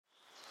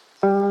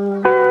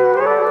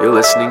You're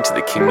listening to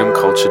the Kingdom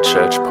Culture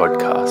Church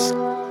podcast.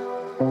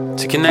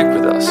 To connect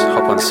with us,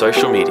 hop on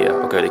social media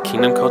or go to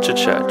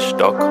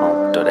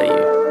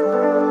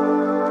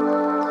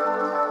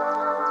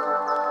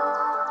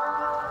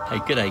kingdomculturechurch.com.au. Hey,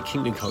 g'day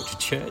Kingdom Culture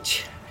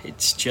Church.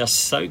 It's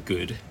just so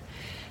good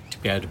to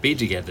be able to be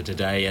together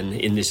today and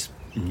in this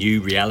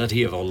new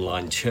reality of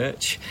online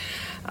church.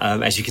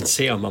 As you can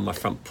see, I'm on my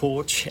front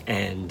porch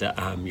and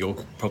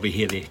you'll probably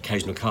hear the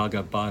occasional car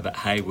go by, but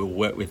hey, we'll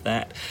work with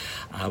that.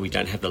 We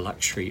don't have the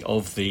luxury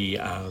of the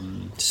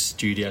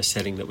studio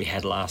setting that we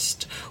had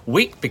last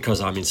week because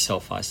I'm in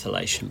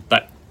self-isolation.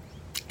 But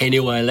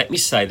anyway, let me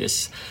say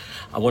this.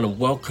 I want to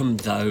welcome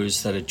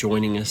those that are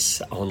joining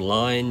us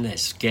online.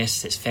 There's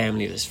guests, there's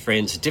family, there's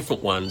friends,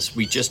 different ones.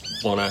 I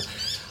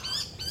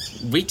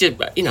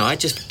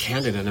just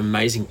count it an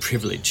amazing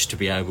privilege to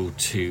be able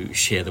to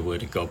share the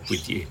Word of God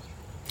with you.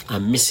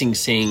 I'm missing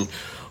seeing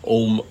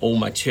all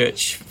my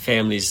church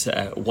family's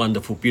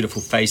wonderful,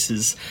 beautiful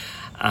faces.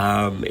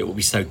 It will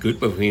be so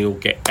good when we all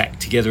get back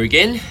together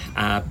again.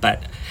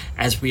 But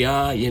as we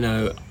are,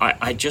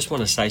 I just want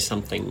to say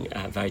something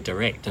very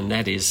direct, and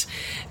that is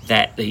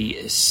that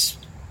the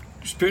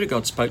Spirit of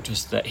God spoke to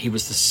us that He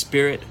was the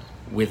Spirit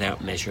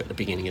without measure at the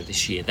beginning of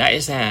this year. That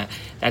is our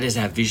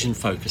vision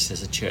focus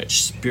as a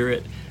church,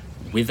 Spirit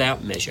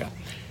without measure.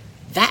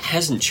 That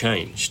hasn't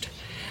changed.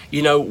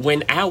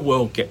 When our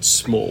world gets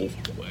small,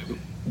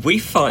 we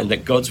find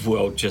that God's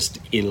world just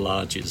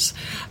enlarges.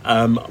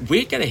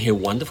 We're going to hear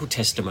wonderful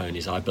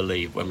testimonies, I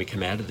believe, when we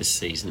come out of this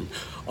season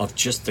of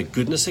just the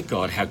goodness of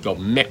God, how God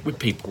met with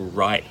people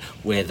right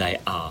where they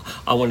are.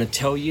 I want to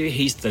tell you,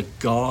 He's the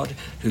God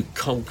who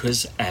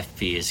conquers our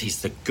fears.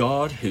 He's the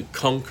God who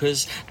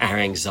conquers our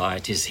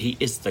anxieties. He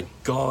is the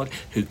God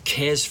who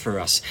cares for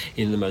us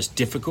in the most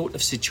difficult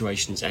of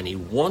situations, and He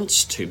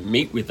wants to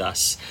meet with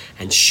us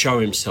and show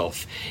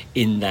Himself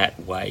in that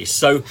way.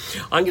 So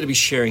I'm going to be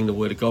sharing the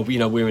Word of God.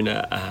 We're in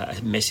a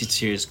message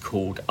series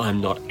called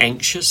I'm Not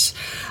Anxious.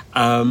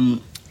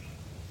 And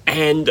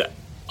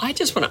I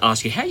just want to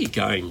ask you, how are you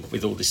going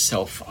with all this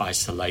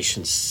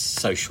self-isolation,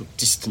 social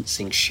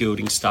distancing,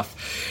 shielding stuff?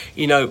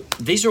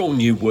 These are all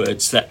new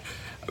words that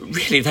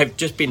really they've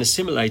just been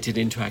assimilated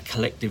into our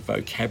collective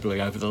vocabulary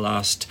over the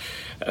last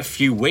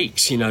few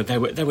weeks. They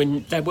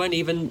weren't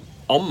even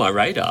on my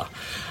radar.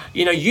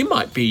 You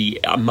might be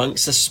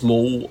amongst a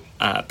small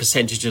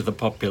percentage of the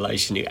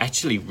population who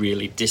actually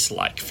really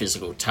dislike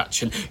physical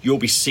touch, and you'll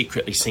be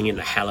secretly singing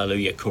the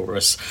Hallelujah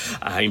chorus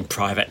in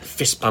private,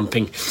 fist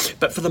pumping.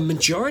 But for the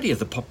majority of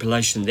the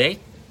population, there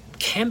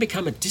can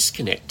become a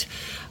disconnect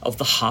of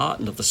the heart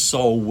and of the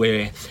soul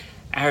where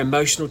our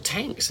emotional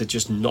tanks are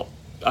just not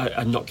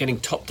getting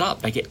topped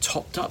up. They get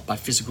topped up by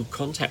physical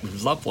contact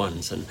with loved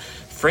ones and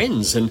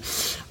friends. And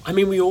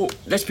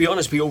let's be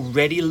honest, we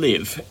already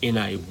live in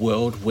a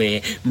world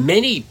where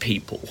many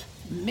people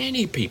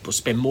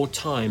spend more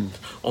time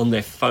on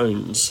their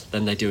phones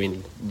than they do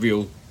in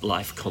real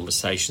life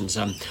conversations.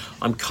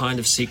 I'm kind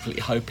of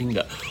secretly hoping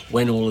that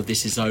when all of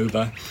this is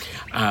over,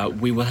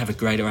 we will have a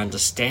greater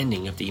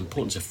understanding of the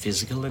importance of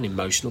physical and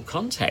emotional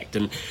contact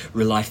and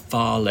rely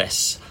far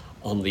less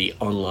on the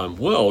online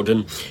world.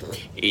 And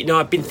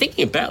I've been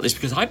thinking about this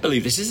because I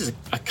believe this is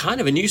a kind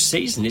of a new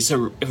season. It's a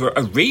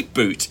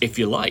reboot, if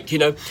you like.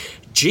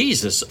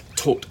 Jesus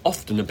talked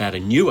often about a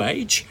new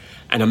age,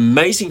 an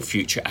amazing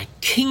future, a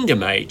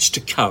kingdom age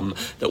to come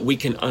that we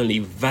can only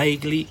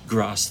vaguely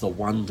grasp the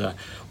wonder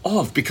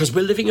of because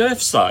we're living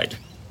earthside.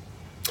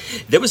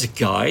 There was a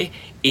guy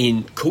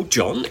called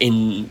John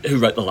who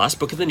wrote the last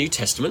book of the New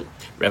Testament,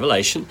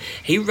 Revelation.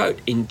 He wrote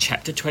in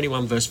chapter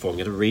 21, verse 4, I'm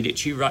going to read it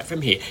to you right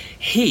from here.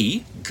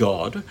 He,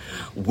 God,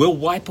 will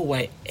wipe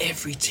away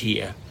every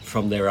tear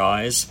from their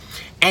eyes,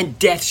 and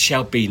death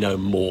shall be no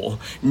more.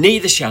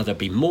 Neither shall there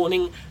be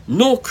mourning,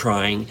 nor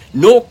crying,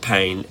 nor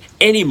pain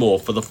any more,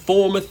 for the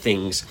former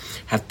things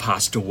have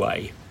passed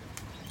away.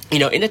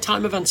 In a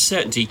time of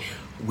uncertainty,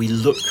 we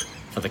look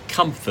for the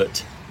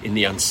comfort in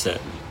the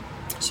uncertain.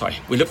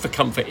 We look for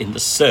comfort in the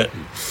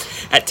certain.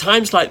 At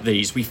times like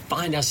these, we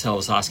find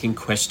ourselves asking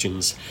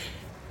questions.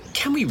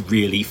 Can we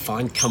really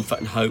find comfort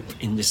and hope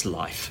in this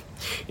life?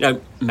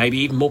 Maybe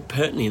even more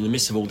pertinently in the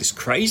midst of all this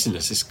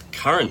craziness, this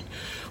current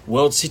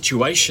world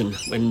situation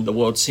when the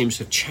world seems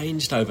to have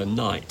changed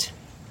overnight.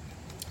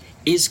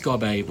 Is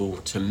God able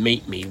to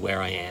meet me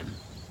where I am?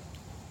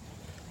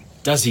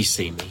 Does He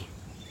see me?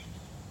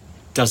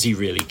 Does He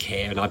really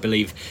care? And I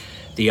believe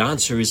the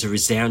answer is a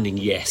resounding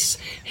yes.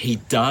 He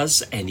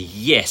does, and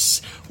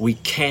yes, we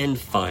can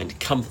find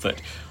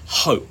comfort,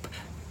 hope,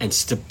 and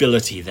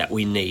stability that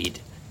we need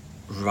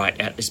right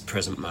at this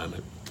present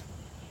moment.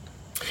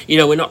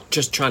 We're not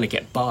just trying to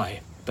get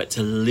by, but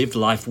to live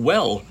life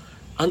well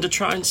under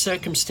trying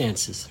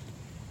circumstances.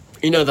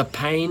 The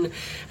pain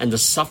and the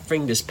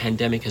suffering this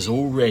pandemic has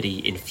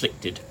already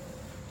inflicted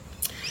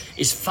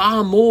is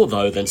far more,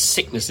 though, than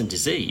sickness and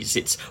disease.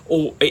 It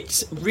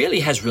really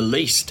has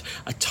released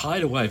a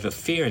tidal wave of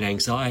fear and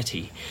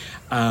anxiety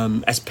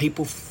as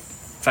people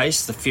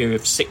face, the fear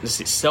of sickness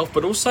itself,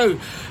 but also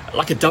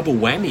like a double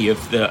whammy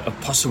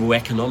of possible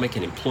economic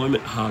and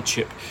employment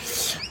hardship.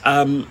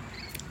 And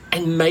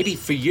maybe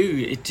for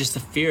you, it's just the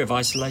fear of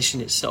isolation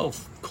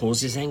itself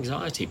causes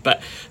anxiety.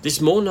 But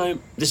this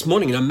morning,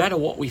 no matter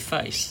what we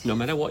face, no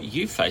matter what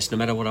you face, no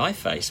matter what I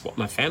face, what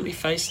my family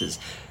faces,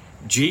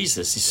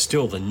 Jesus is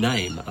still the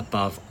name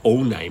above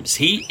all names.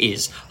 He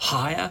is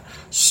higher,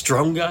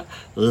 stronger,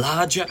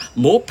 larger,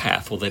 more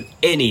powerful than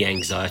any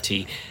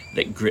anxiety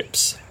that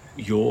grips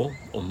your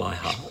or my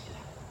heart.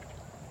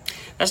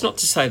 That's not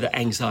to say that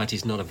anxiety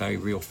is not a very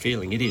real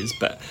feeling. It is,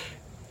 but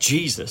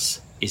Jesus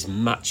is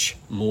much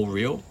more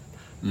real,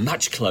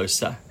 much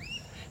closer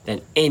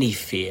than any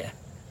fear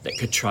that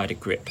could try to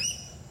grip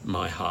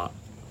my heart.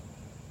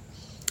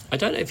 I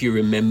don't know if you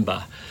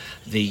remember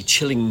the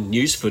chilling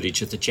news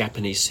footage of the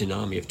Japanese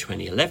tsunami of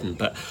 2011,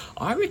 but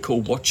I recall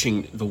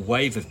watching the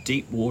wave of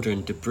deep water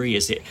and debris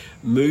as it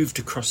moved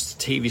across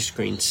the TV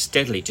screen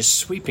steadily, just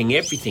sweeping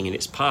everything in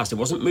its path. It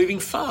wasn't moving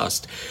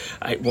fast,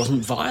 it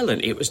wasn't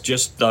violent, it was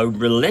just, though,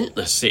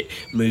 relentless. It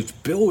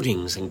moved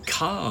buildings and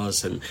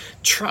cars and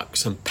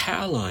trucks and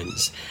power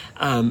lines.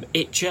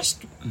 It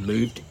just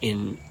moved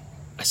in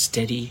a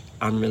steady,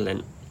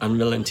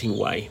 unrelenting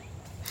way.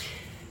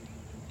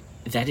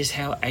 That is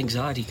how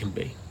anxiety can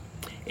be.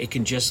 It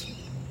can just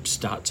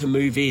start to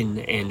move in,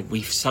 and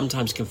we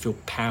sometimes can feel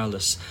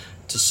powerless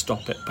to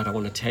stop it. But I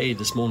want to tell you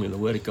this morning, the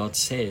Word of God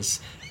says,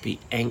 be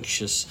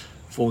anxious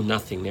for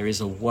nothing. There is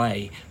a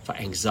way for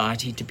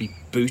anxiety to be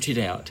booted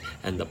out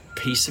and the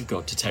peace of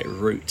God to take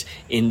root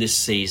in this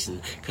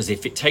season. Because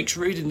if it takes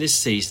root in this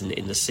season,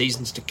 in the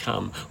seasons to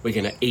come, we're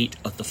going to eat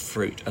of the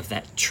fruit of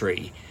that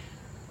tree,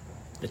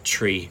 the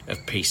tree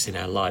of peace in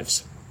our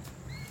lives.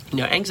 You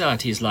know,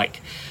 anxiety is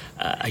like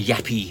a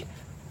yappy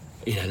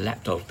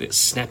lapdog that's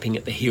snapping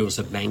at the heels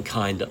of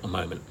mankind at the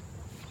moment.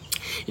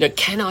 You know,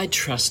 can I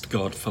trust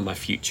God for my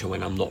future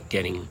when I'm not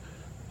getting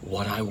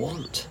what I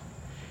want?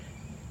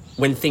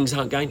 When things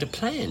aren't going to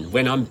plan?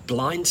 When I'm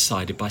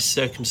blindsided by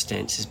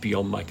circumstances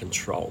beyond my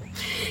control?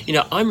 You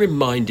know, I'm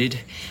reminded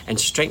and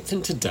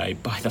strengthened today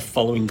by the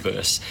following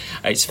verse.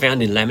 It's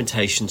found in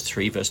Lamentations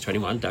 3, verse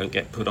 21. Don't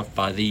get put off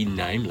by the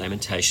name,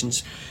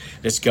 Lamentations.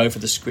 Let's go for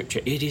the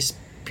scripture. It is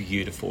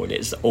beautiful, and it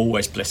has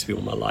always blessed me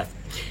all my life.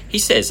 He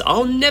says,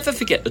 I'll never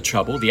forget the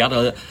trouble, the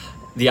utter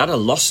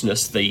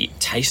lostness, the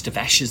taste of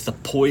ashes, the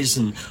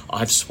poison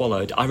I've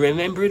swallowed. I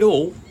remember it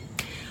all.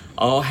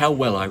 Oh, how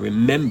well I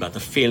remember the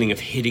feeling of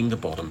hitting the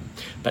bottom.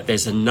 But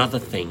there's another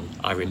thing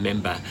I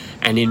remember,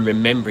 and in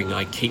remembering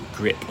I keep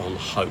grip on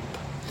hope.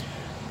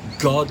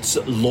 God's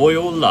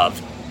loyal love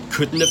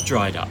couldn't have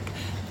dried up.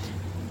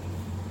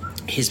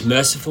 His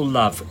merciful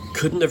love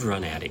couldn't have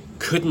run out. It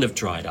couldn't have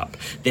dried up.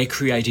 They're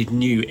created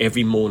new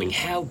every morning.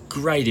 How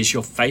great is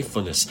your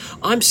faithfulness?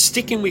 I'm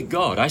sticking with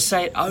God. I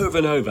say it over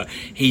and over.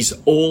 He's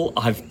all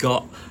I've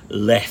got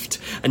left.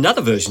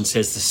 Another version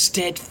says the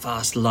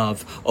steadfast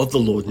love of the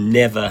Lord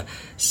never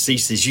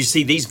ceases. You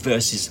see, these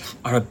verses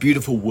are a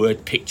beautiful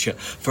word picture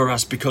for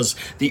us, because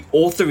the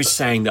author is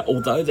saying that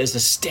although there's a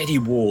steady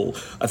wall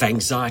of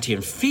anxiety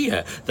and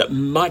fear that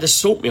might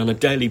assault me on a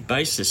daily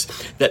basis,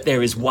 that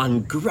there is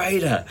one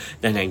greater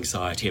than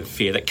anxiety and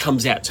fear that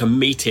comes out to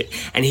meet it,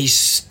 and he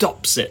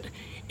stops it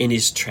in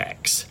his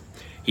tracks.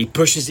 He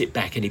pushes it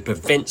back and he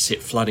prevents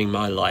it flooding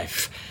my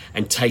life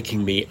and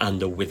taking me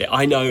under with it.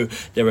 I know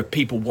there are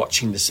people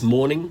watching this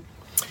morning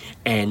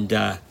and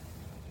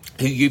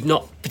who you've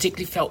not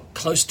particularly felt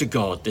close to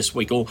God this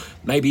week, or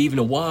maybe even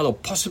a while, or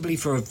possibly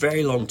for a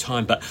very long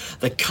time. But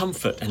the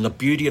comfort and the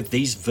beauty of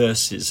these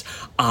verses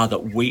are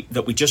that we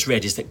just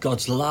read is that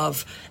God's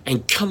love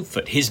and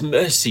comfort, his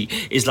mercy,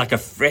 is like a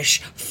fresh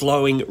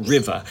flowing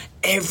river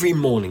every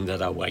morning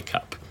that I wake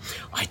up.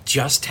 I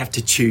just have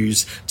to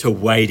choose to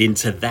wade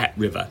into that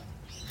river.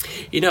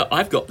 You know,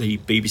 I've got the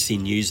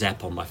BBC News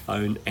app on my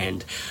phone,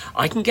 and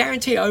I can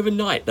guarantee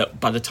overnight that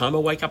by the time I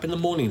wake up in the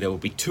morning, there will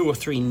be 2 or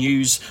 3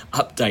 news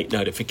update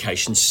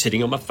notifications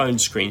sitting on my phone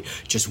screen,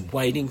 just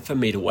waiting for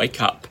me to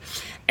wake up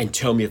and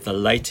tell me of the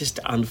latest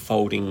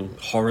unfolding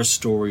horror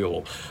story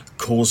or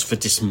cause for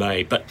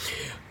dismay. But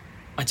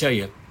I tell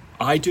you,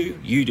 I do,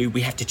 you do,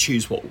 we have to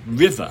choose what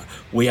river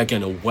we are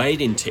going to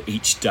wade into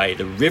each day.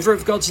 The river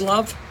of God's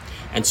love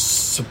and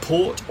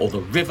support, or the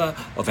river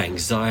of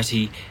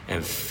anxiety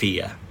and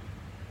fear.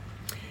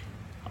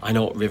 I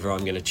know what river I'm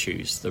going to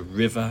choose. The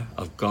river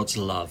of God's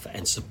love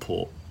and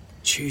support.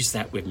 Choose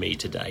that with me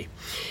today.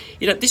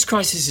 You know, this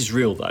crisis is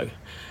real though.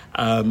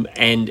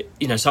 And,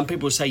 you know, some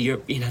people say,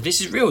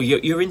 this is real.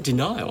 You're in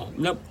denial.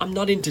 No, I'm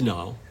not in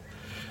denial.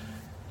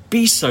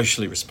 Be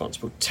socially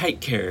responsible.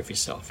 Take care of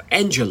yourself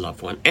and your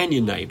loved one and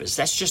your neighbours.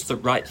 That's just the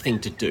right thing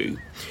to do.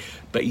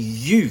 But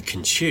you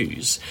can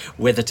choose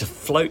whether to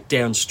float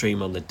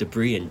downstream on the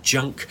debris and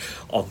junk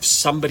of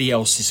somebody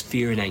else's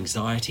fear and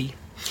anxiety,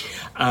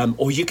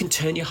 or you can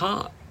turn your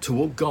heart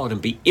toward God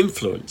and be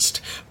influenced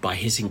by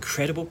his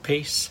incredible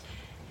peace,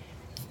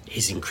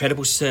 his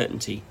incredible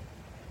certainty.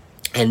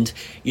 And,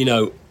 you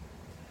know,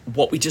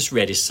 what we just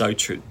read is so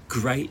true.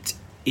 Great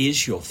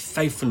is your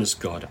faithfulness,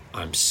 God.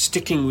 I'm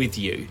sticking with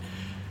you.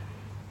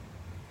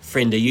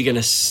 Friend, are you going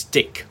to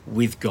stick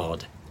with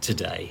God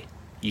today?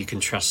 You can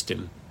trust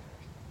him.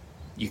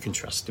 You can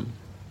trust him.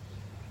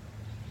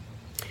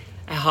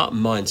 Our heart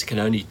and minds can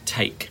only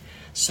take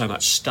so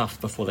much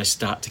stuff before they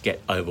start to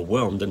get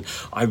overwhelmed. And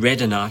I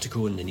read an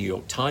article in the New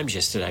York Times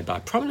yesterday by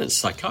a prominent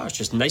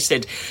psychiatrist, and they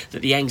said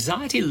that the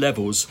anxiety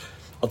levels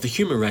of the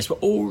human race were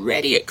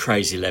already at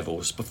crazy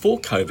levels before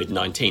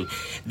COVID-19.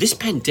 This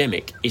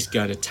pandemic is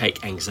going to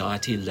take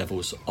anxiety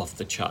levels off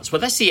the charts. Well,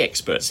 that's the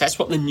experts. That's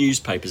what the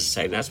newspapers are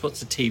saying. That's what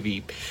the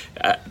TV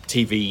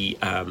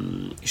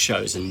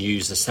shows and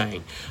news are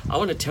saying. I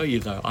want to tell you,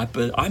 though,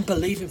 I'm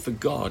believing for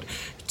God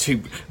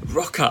to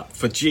rock up,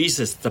 for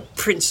Jesus, the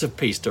Prince of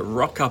Peace, to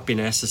rock up in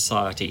our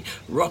society,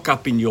 rock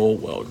up in your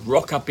world,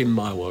 rock up in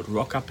my world,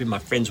 rock up in my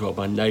friend's world,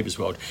 my neighbour's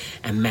world,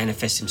 and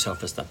manifest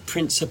himself as the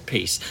Prince of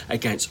Peace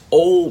against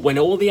when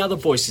all the other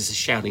voices are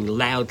shouting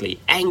loudly,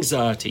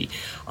 anxiety,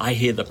 I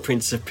hear the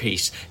Prince of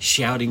Peace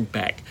shouting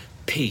back,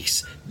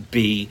 peace,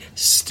 be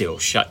still.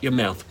 Shut your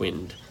mouth,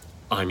 wind.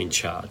 I'm in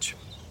charge.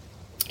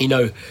 You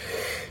know,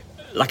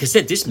 like I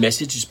said, this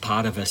message is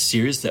part of a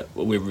series that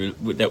we're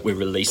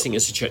releasing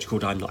as a church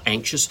called I'm Not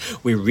Anxious.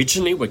 We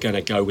originally were going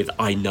to go with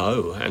I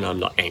Know and I'm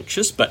Not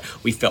Anxious, but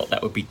we felt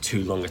that would be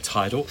too long a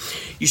title.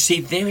 You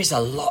see, there is a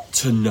lot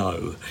to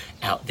know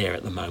out there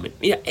at the moment.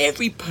 You know,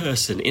 every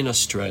person in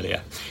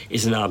Australia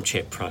is an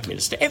armchair prime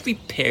minister. Every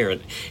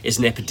parent is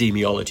an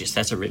epidemiologist.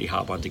 That's a really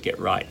hard one to get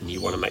right, and you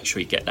want to make sure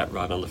you get that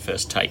right on the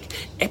first take.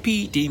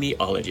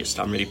 Epidemiologist.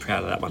 I'm really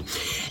proud of that one.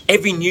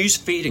 Every news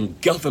feed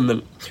and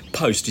government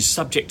post is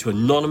subject to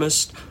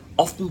anonymous,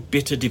 often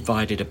bitter,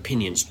 divided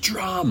opinions.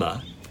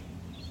 Drama.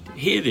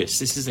 Hear this.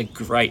 This is a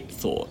great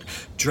thought.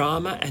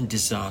 Drama and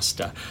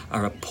disaster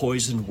are a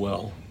poisoned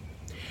well.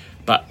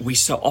 But we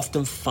so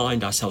often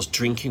find ourselves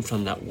drinking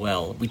from that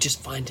well. We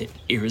just find it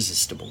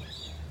irresistible.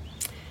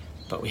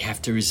 But we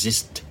have to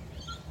resist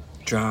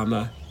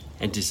drama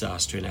and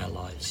disaster in our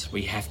lives.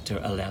 We have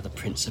to allow the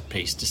Prince of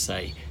Peace to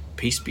say,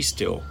 peace be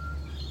still,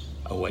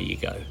 away you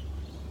go.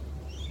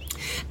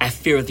 Our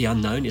fear of the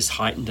unknown is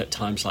heightened at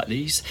times like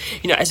these.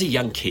 You know, as a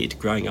young kid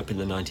growing up in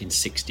the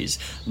 1960s,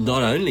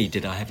 not only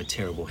did I have a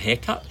terrible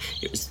haircut,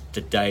 it was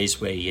the days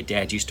where your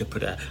dad used to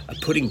put a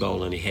pudding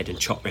bowl on your head and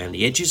chop around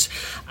the edges.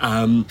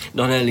 Not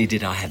only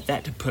did I have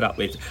that to put up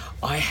with,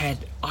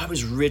 I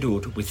was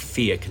riddled with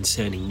fear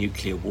concerning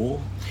nuclear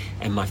war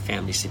and my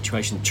family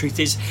situation. The truth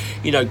is,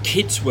 you know,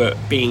 kids were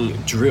being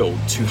drilled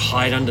to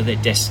hide under their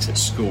desks at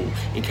school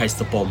in case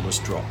the bomb was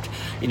dropped.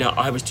 You know,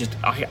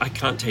 I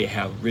can't tell you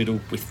how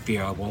riddled with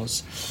fear I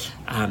was.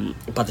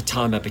 By the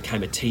time I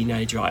became a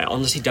teenager, I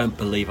honestly don't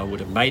believe I would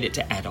have made it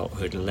to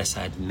adulthood unless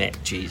I had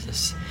met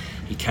Jesus.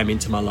 He came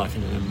into my life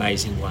in an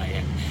amazing way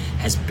and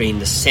has been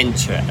the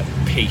centre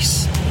of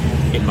peace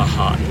in my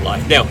heart and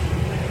life. Now,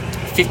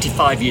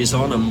 55 years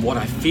on, and what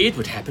I feared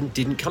would happen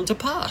didn't come to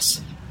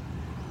pass.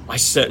 I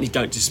certainly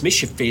don't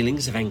dismiss your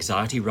feelings of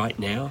anxiety right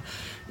now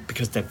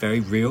because they're very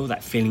real.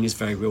 That feeling is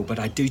very real, but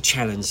I do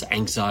challenge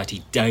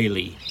anxiety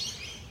daily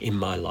in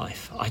my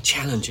life. I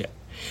challenge it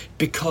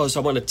because I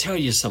want to tell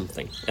you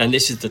something, and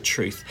this is the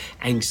truth.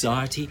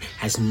 Anxiety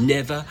has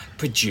never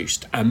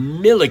produced a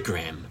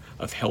milligram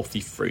of healthy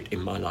fruit in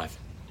my life.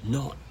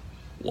 Not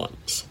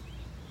once.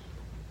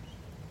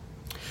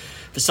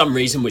 For some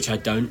reason which I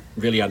don't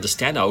really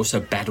understand, I also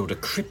battled a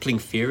crippling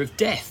fear of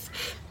death.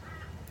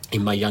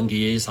 In my younger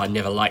years, I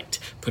never liked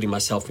putting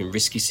myself in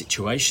risky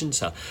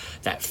situations.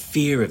 That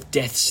fear of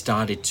death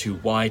started to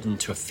widen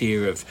to a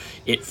fear of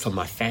it for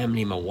my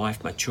family, my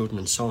wife, my children,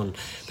 and so on.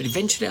 But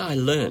eventually I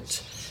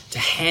learnt to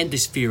hand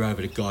this fear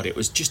over to God. It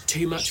was just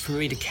too much for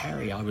me to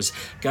carry. I was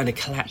going to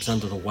collapse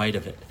under the weight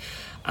of it.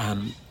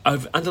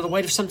 Under the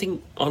weight of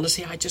something,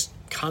 honestly, I just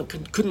can't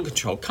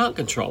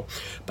control.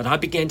 But I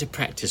began to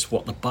practice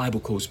what the Bible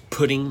calls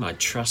putting my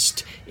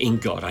trust in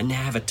God. I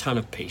now have a ton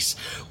of peace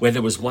where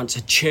there was once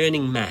a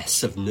churning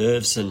mass of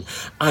nerves and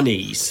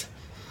unease.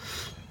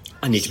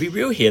 I need to be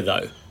real here,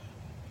 though.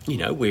 You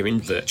know, we're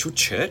in virtual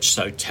church,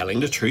 so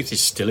telling the truth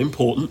is still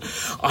important.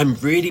 I'm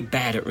really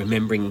bad at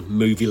remembering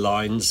movie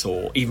lines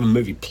or even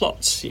movie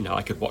plots. You know,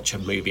 I could watch a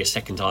movie a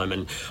second time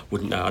and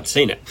wouldn't know I'd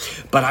seen it.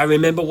 But I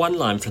remember one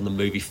line from the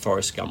movie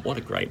Forrest Gump. What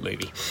a great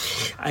movie.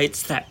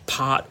 It's that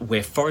part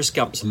where Forrest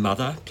Gump's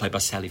mother, played by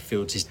Sally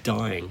Fields, is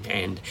dying,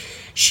 and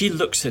she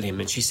looks at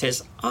him and she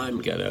says,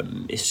 "I'm going to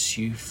miss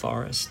you,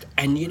 Forrest."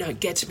 And, you know, it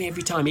gets me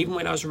every time. Even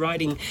when I was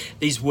writing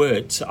these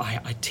words,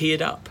 I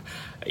teared up.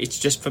 It's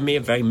just, for me, a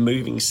very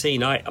moving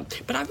scene.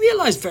 But I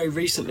realised very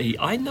recently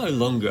I no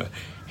longer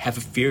have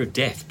a fear of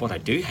death. What I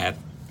do have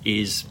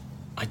is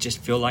I just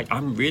feel like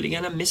I'm really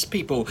going to miss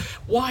people.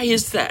 Why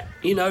is that?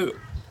 You know,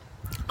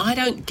 I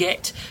don't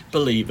get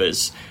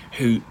believers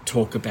who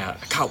talk about,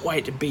 I can't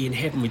wait to be in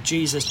heaven with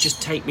Jesus. Just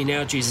take me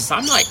now, Jesus.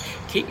 I'm like,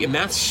 keep your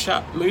mouth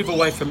shut. Move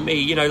away from me.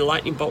 You know,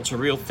 lightning bolts are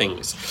real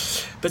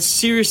things. But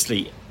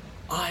seriously,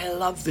 I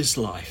love this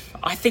life.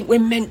 I think we're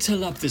meant to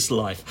love this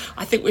life.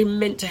 I think we're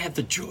meant to have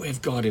the joy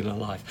of God in our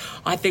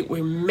life. I think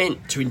we're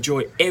meant to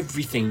enjoy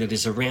everything that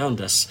is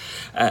around us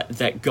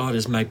that God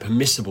has made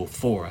permissible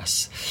for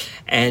us.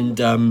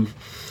 And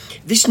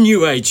This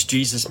new age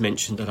Jesus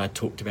mentioned that I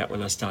talked about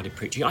when I started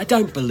preaching, I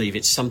don't believe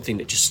it's something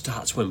that just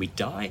starts when we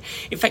die.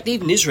 In fact,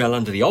 even Israel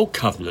under the old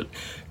covenant,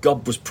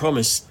 God's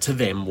promise to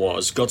them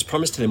was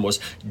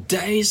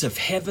days of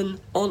heaven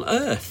on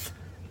earth.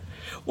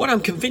 What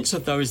I'm convinced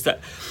of though is that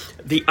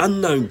the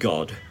unknown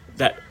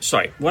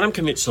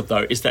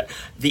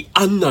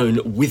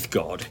with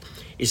God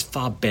is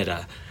far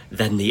better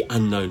than the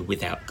unknown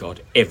without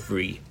God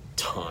every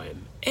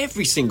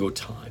single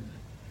time.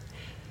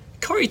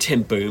 Corrie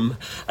ten Boom,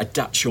 a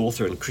Dutch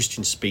author and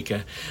Christian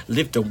speaker,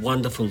 lived a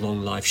wonderful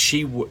long life.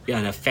 She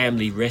and her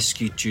family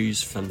rescued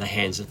Jews from the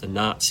hands of the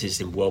Nazis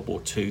in World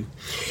War II.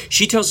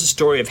 She tells the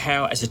story of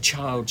how, as a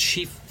child,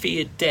 she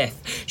feared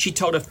death. She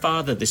told her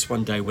father this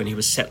one day when he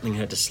was settling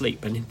her to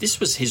sleep, and this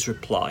was his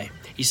reply.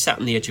 He sat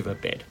on the edge of her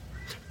bed.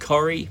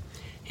 "Corrie,"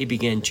 he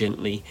began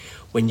gently,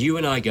 "when you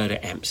and I go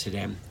to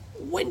Amsterdam,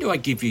 when do I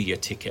give you your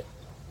ticket?"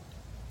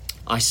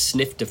 I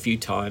sniffed a few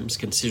times,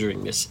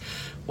 considering this.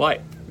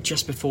 "Why,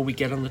 just before we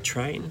get on the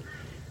train?"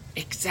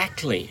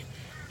 "Exactly,"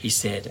 he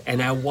said,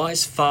 "and our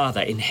wise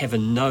Father in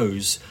heaven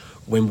knows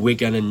when we're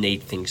going to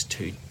need things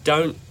too.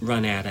 Don't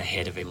run out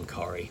ahead of him,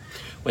 Corrie.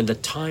 When the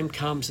time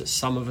comes that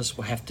some of us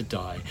will have to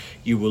die,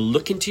 you will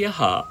look into your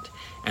heart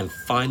and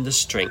find the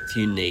strength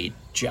you need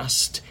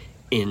just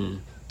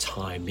in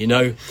time." You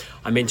know,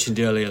 I mentioned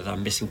earlier that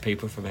I'm missing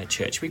people from our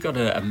church. We've got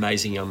an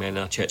amazing young man in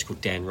our church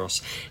called Dan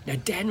Ross. Now,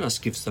 Dan Ross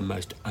gives the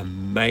most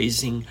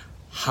amazing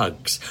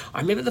hugs. I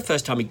remember the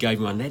first time he gave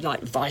me one, they're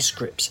like vice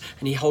grips,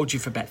 and he holds you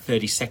for about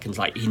 30 seconds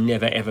like he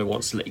never ever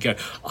wants to let you go.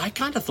 I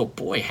kind of thought,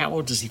 boy, how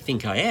old does he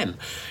think I am?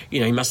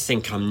 You know, he must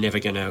think I'm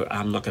not going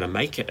to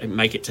make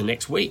it to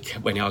next week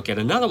when I'll get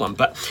another one.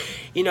 But,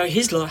 you know,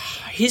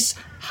 his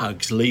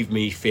hugs leave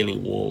me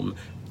feeling warm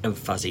and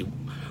fuzzy.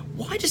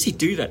 Why does he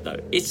do that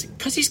though? It's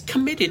because he's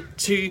committed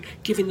to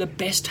giving the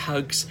best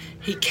hugs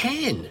he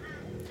can.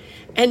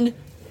 And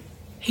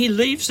he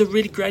leaves a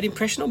really great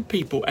impression on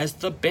people as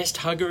the best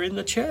hugger in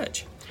the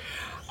church.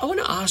 I want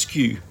to ask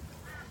you,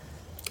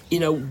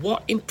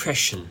 what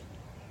impression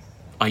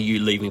are you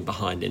leaving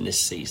behind in this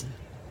season?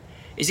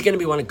 Is it going to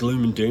be one of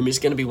gloom and doom? Is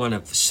it going to be one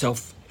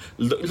of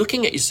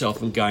looking at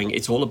yourself and going,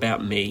 it's all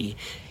about me?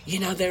 You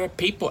know, there are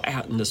people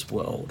out in this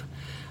world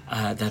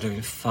that are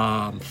in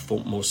far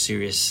more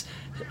serious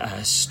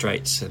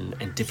straits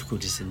and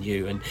difficulties than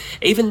you. And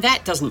even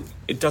that doesn't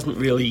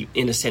really,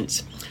 in a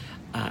sense,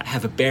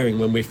 have a bearing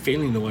when we're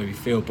feeling the way we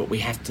feel, but we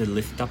have to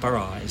lift up our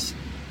eyes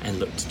and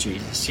look to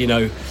Jesus. You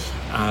know,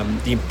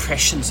 the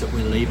impressions that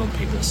we leave on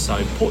people are so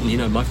important. You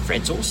know, my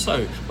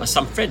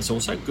son Fred's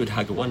also a good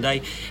hugger. One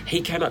day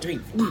he came up to me,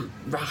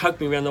 hugged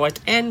me around the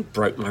waist and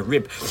broke my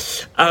rib.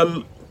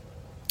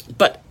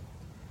 But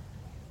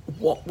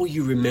what will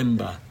you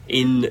remember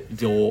in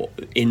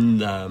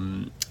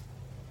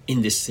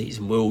this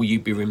season? Will you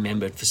be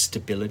remembered for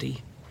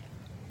stability?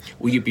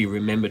 Will you be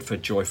remembered for a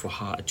joyful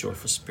heart, a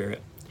joyful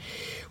spirit?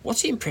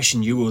 What's the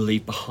impression you will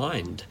leave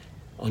behind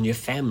on your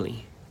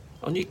family,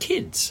 on your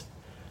kids?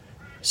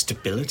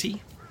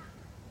 Stability?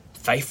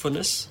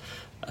 Faithfulness?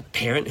 A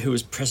parent who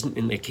was present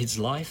in their kid's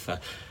life? A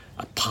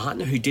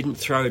partner who didn't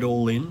throw it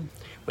all in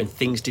when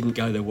things didn't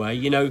go their way?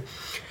 You know,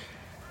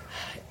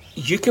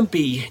 you can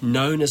be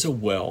known as a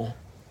well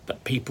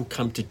that people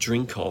come to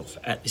drink of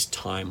at this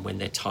time when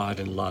they're tired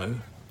and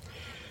low.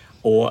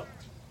 Or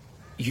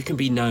you can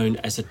be known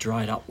as a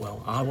dried up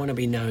well. I want to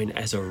be known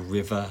as a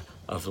river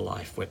of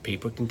life where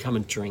people can come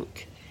and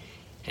drink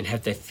and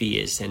have their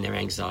fears and their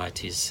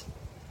anxieties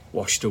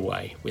washed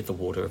away with the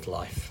water of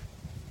life.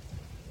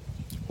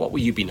 What will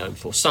you be known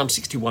for? Psalm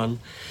 61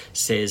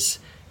 says,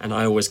 and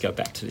I always go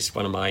back to this,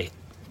 one of my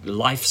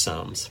life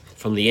psalms,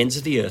 "From the ends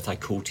of the earth I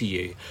call to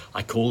you.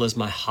 I call as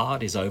my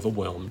heart is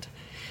overwhelmed.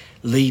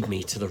 Lead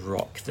me to the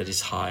rock that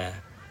is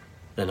higher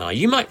than I."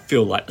 You might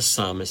feel like the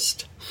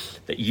psalmist,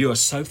 that you are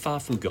so far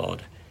from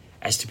God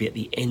as to be at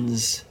the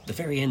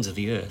very ends of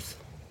the earth,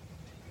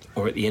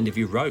 or at the end of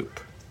your rope,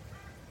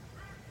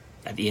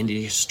 at the end of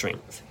your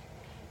strength,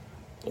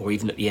 or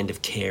even at the end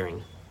of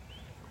caring.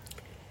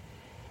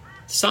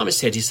 The psalmist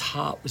said his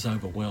heart was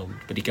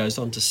overwhelmed, but he goes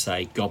on to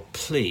say, God,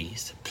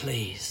 please,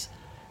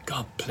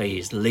 God,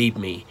 please lead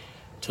me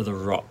to the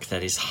rock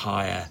that is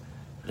higher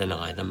than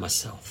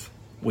myself.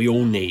 We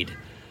all need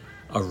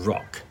a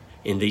rock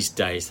in these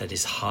days that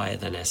is higher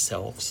than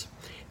ourselves.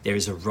 There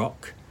is a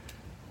rock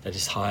that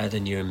is higher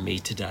than you and me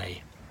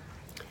today,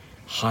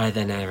 higher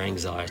than our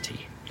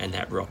anxiety, and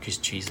that rock is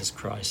Jesus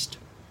Christ.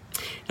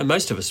 Now,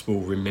 most of us will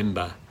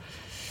remember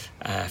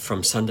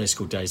from Sunday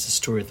school days the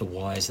story of the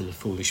wise and the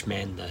foolish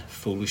man. The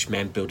foolish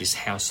man built his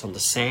house on the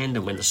sand,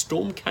 and when the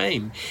storm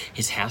came,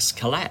 his house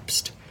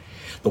collapsed.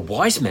 The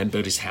wise man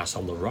built his house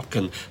on the rock,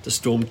 and the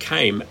storm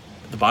came.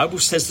 The Bible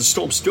says the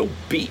storm still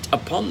beat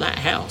upon that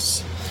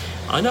house.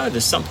 I know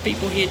there's some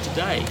people here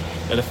today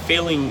that are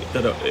feeling,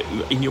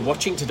 and you're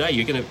watching today,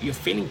 you're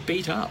feeling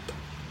beat up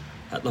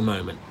at the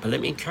moment. But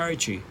let me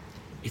encourage you,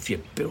 if you're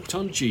built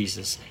on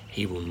Jesus,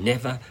 he will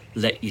never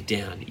let you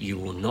down. You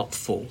will not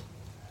fall.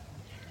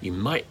 You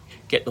might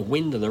get the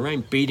wind and the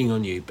rain beating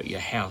on you, but your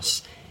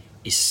house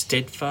is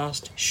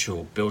steadfast,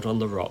 sure, built on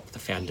the rock, the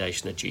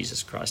foundation of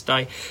Jesus Christ.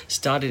 I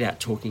started out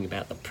talking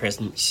about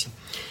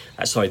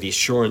the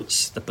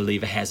assurance the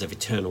believer has of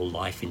eternal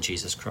life in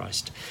Jesus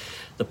Christ.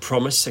 The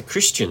promise a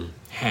Christian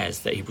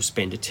has that he will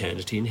spend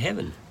eternity in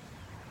heaven.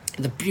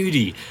 The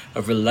beauty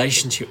of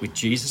relationship with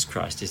Jesus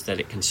Christ is that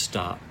it can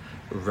start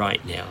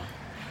right now.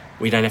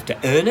 We don't have to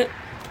earn it,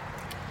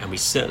 and we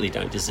certainly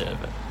don't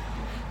deserve it,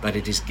 but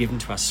it is given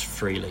to us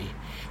freely.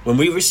 When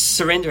we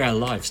surrender our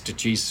lives to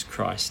Jesus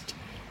Christ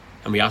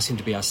and we ask him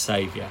to be our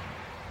Saviour,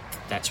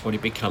 that's what he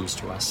becomes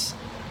to us.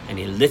 And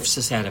he lifts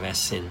us out of our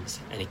sins,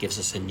 and he gives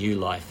us a new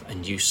life, a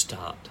new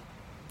start,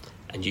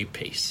 a new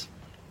peace.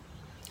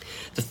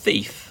 The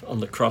thief on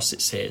the cross,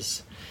 it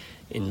says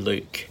in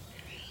Luke,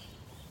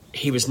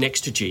 he was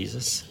next to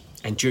Jesus,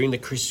 and during the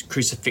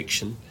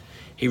crucifixion,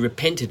 he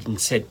repented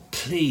and said,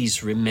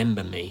 "Please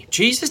remember me."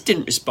 Jesus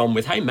didn't respond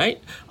with, "Hey mate,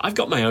 I've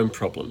got my own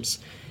problems."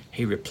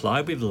 He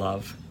replied with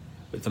love,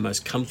 with the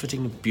most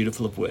comforting and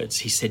beautiful of words.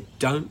 He said,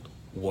 "Don't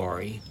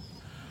worry,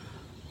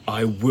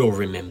 I will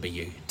remember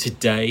you.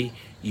 Today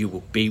you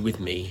will be with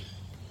me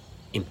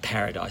in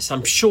paradise."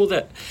 I'm sure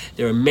that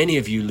there are many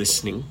of you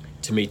listening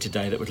to me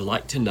today that would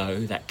like to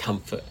know that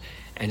comfort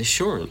and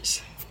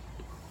assurance.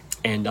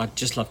 And I'd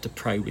just love to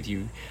pray with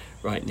you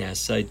right now.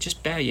 So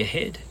just bow your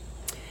head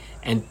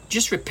and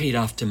just repeat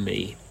after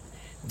me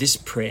this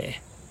prayer.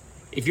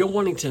 If you're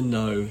wanting to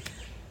know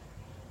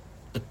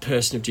the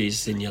person of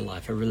Jesus in your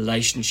life, a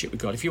relationship with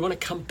God, if you want to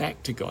come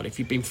back to God, if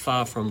you've been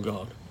far from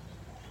God,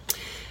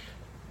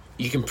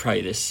 you can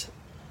pray this.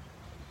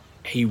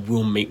 He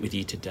will meet with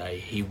you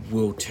today. He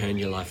will turn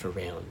your life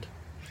around.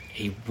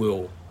 He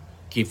will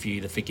give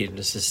you the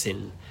forgiveness of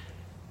sin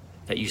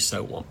that you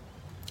so want.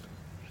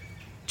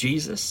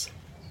 Jesus,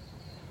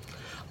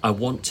 I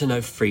want to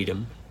know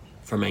freedom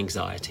from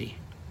anxiety.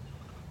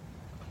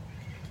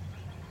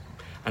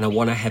 And I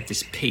want to have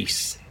this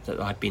peace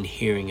that I've been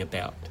hearing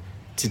about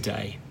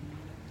today.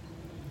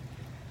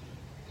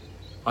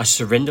 I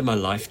surrender my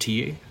life to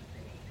you.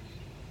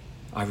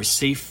 I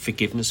receive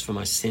forgiveness for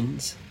my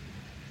sins.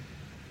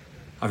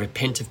 I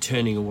repent of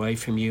turning away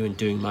from you and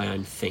doing my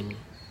own thing.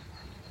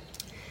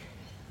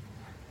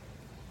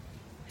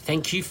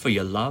 Thank you for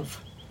your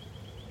love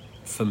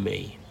for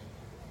me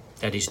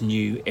that is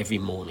new every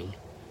morning.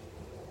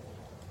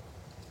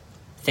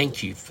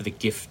 Thank you for the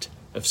gift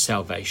of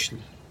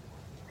salvation.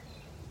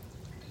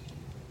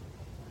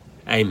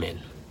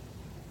 Amen.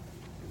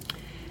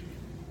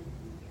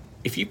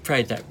 If you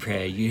prayed that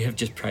prayer, you have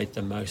just prayed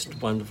the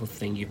most wonderful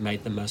thing. You've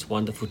made the most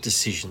wonderful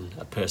decision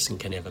a person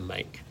can ever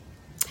make.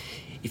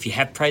 If you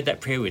have prayed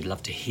that prayer, we'd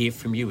love to hear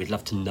from you. We'd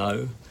love to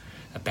know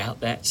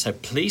about that. So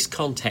please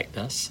contact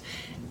us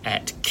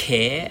at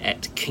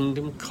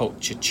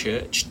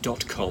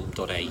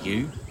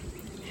care@kingdomculturechurch.com.au.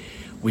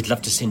 We'd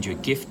love to send you a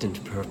gift and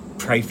to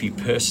pray for you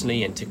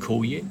personally and to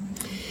call you.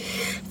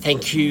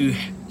 Thank you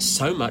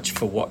so much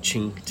for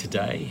watching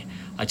today.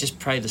 I just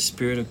pray the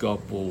Spirit of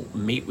God will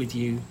meet with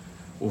you,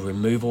 will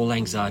remove all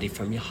anxiety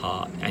from your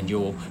heart, and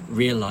you'll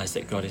realise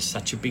that God is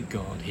such a big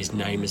God. His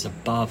name is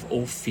above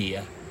all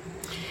fear.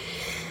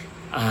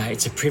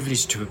 It's a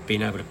privilege to have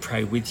been able to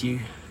pray with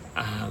you.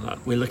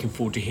 We're looking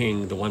forward to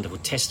hearing the wonderful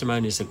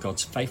testimonies of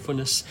God's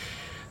faithfulness,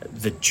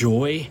 the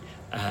joy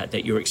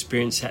that you're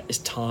experiencing at this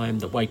time,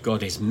 the way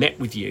God has met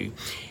with you.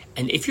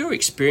 And if you're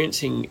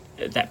experiencing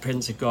that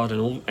presence of God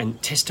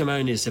and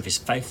testimonies of his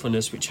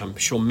faithfulness, which I'm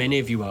sure many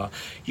of you are,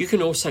 you can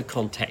also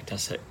contact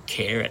us at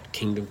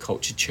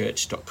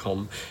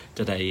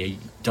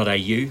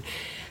care@kingdomculturechurch.com.au.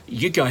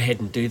 You go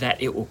ahead and do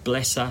that. It will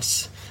bless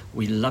us.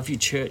 We love you,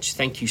 church.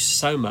 Thank you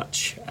so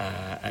much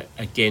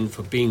again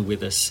for being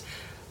with us.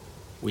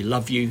 We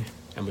love you,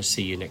 and we'll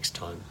see you next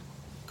time.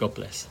 God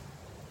bless.